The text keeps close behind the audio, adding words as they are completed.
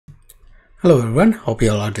Hello everyone, hope you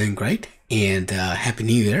all are doing great and Happy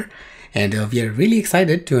New Year. And we are really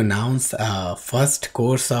excited to announce first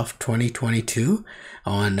course of 2022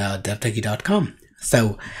 on Devtechie.com.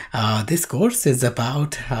 So this course is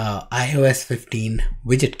about iOS 15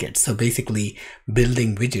 widget kits. So basically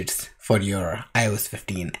building widgets for your iOS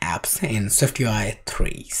 15 apps in SwiftUI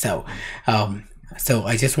 3. So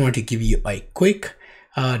I just want to give you a quick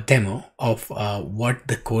demo of what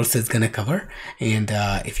the course is going to cover, and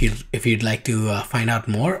if you'd like to find out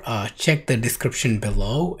more, check the description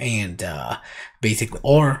below and basically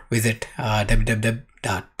or visit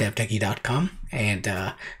www.devtechie.com and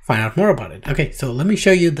find out more about it. Okay, so let me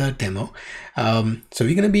show you the demo. So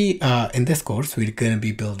we're going to be in this course, we're going to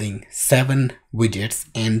be building 7 widgets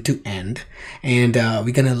end to end, and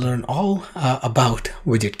we're going to learn all about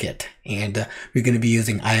widget kit, and we're going to be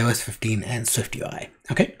using iOS 15 and SwiftUI.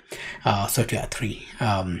 Okay, SwiftUI 3.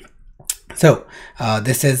 So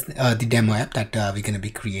this is the demo app that we're going to be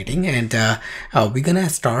creating, and we're going to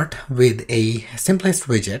start with a simplest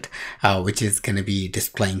widget, which is going to be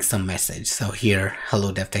displaying some message. So here,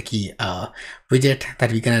 hello Devtechie widget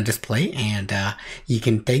that we're going to display, and you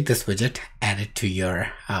can take this widget, add it to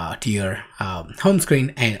your home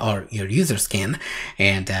screen and or your user scan,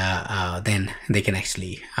 and then they can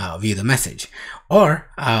actually view the message. Or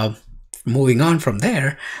moving on from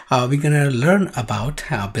there, we're going to learn about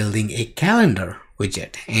building a calendar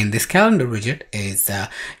widget, and this calendar widget is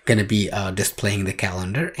going to be displaying the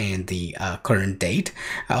calendar and the current date,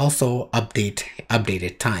 also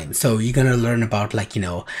updated time. So you're going to learn about, like,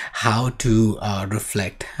 how to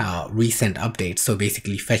reflect recent updates. So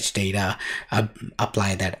basically fetch data,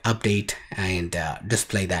 apply that update, and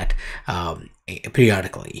display that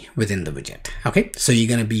periodically within the widget. Okay, so you're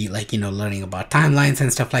going to be learning about timelines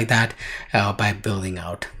and stuff like that by building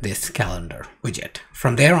out this calendar widget.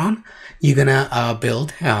 From there on, you're gonna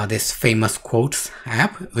build this famous quotes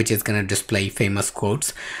app, which is gonna display famous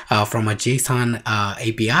quotes from a JSON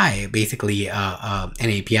API, basically an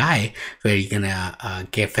API where you're gonna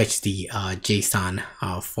fetch the JSON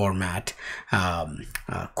format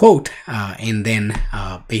quote, and then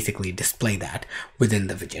basically display that within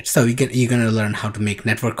the widget. So you're gonna learn how to make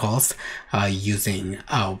network calls using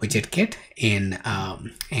widget kit and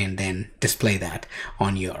then display that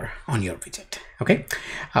on your widget. Okay,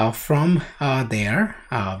 from there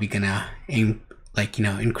we're gonna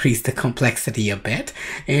increase the complexity a bit,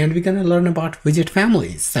 and we're gonna learn about widget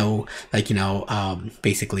families. So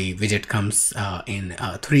basically widget comes in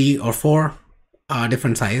 3 or 4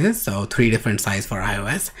 different sizes. So 3 different sizes for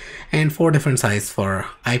iOS and 4 different sizes for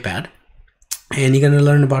iPad. And you're going to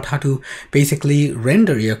learn about how to basically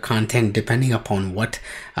render your content depending upon what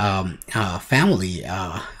family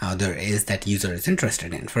there is that user is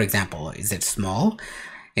interested in. For example, is it small,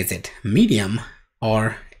 is it medium,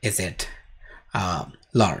 or is it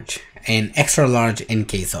large, and extra large in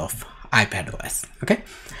case of iPadOS. Okay,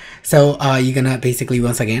 so you're gonna basically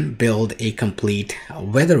once again build a complete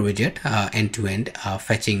weather widget end to end,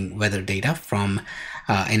 fetching weather data from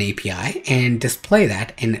an API, and display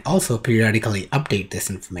that, and also periodically update this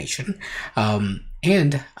information.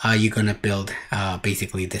 And you're gonna build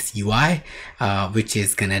basically this UI, which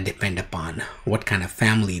is gonna depend upon what kind of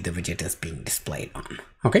family the widget is being displayed on.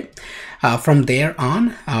 Okay, from there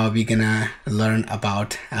on, we're gonna learn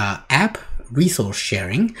about app resource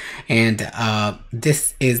sharing, and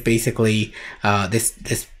this is basically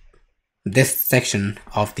this section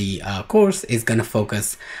of the course is going to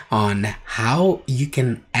focus on how you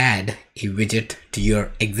can add a widget to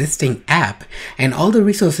your existing app, and all the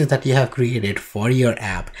resources that you have created for your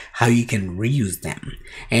app, how you can reuse them.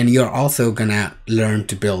 And you're also gonna learn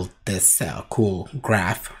to build this cool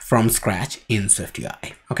graph from scratch in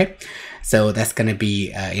SwiftUI. Okay, so that's gonna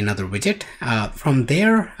be another widget. From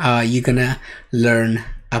there, you're gonna learn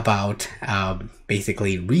about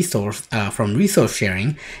basically from resource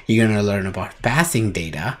sharing. You're gonna learn about passing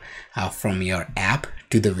data from your app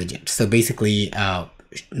to the widget. So basically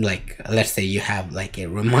let's say you have a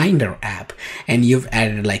reminder app, and you've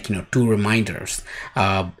added 2 reminders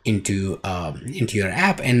into your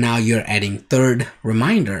app, and now you're adding 3rd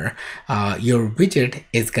reminder. Your widget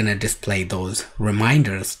is gonna display those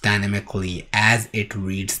reminders dynamically as it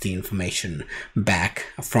reads the information back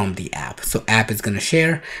from the app. So app is gonna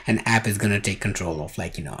share, and app is gonna take control of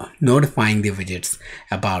notifying the widgets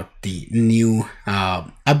about the new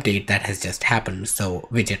update that has just happened, so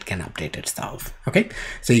widget can update itself. Okay,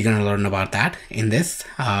 so you're going to learn about that in this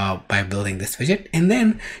by building this widget, and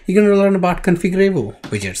then you're going to learn about configurable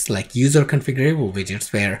widgets, like user configurable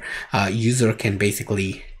widgets, where user can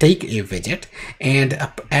basically take a widget and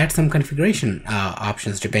add some configuration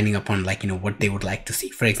options depending upon what they would like to see.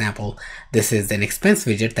 For example, this is an expense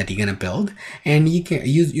widget that you're gonna build, and your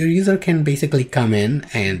user can basically come in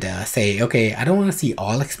and say, okay, I don't want to see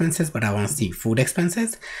all expenses, but I want to see food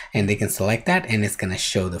expenses, and they can select that and it's gonna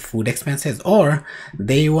show the food expenses, or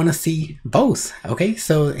they want to see both. Okay,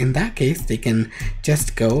 so in that case they can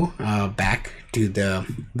just go back to the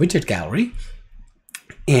widget gallery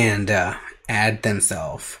and add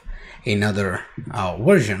themselves another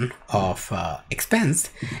version of expense,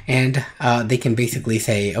 and they can basically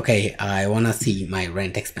say, okay, I want to see my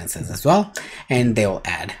rent expenses as well, and they'll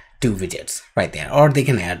add 2 widgets right there, or they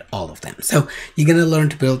can add all of them. So you're gonna learn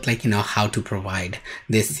to build how to provide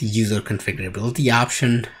this user configurability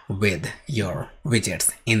option with your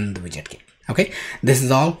widgets in the widget kit. Okay, this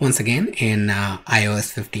is all once again in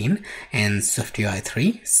iOS 15 and SwiftUI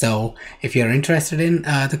 3. So if you're interested in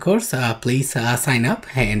the course, please sign up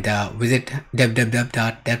and visit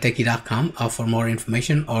www.devtechie.com for more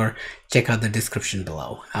information, or check out the description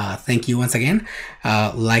below. Thank you once again.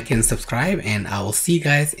 Like and subscribe, and I will see you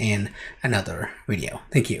guys in another video.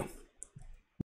 Thank you.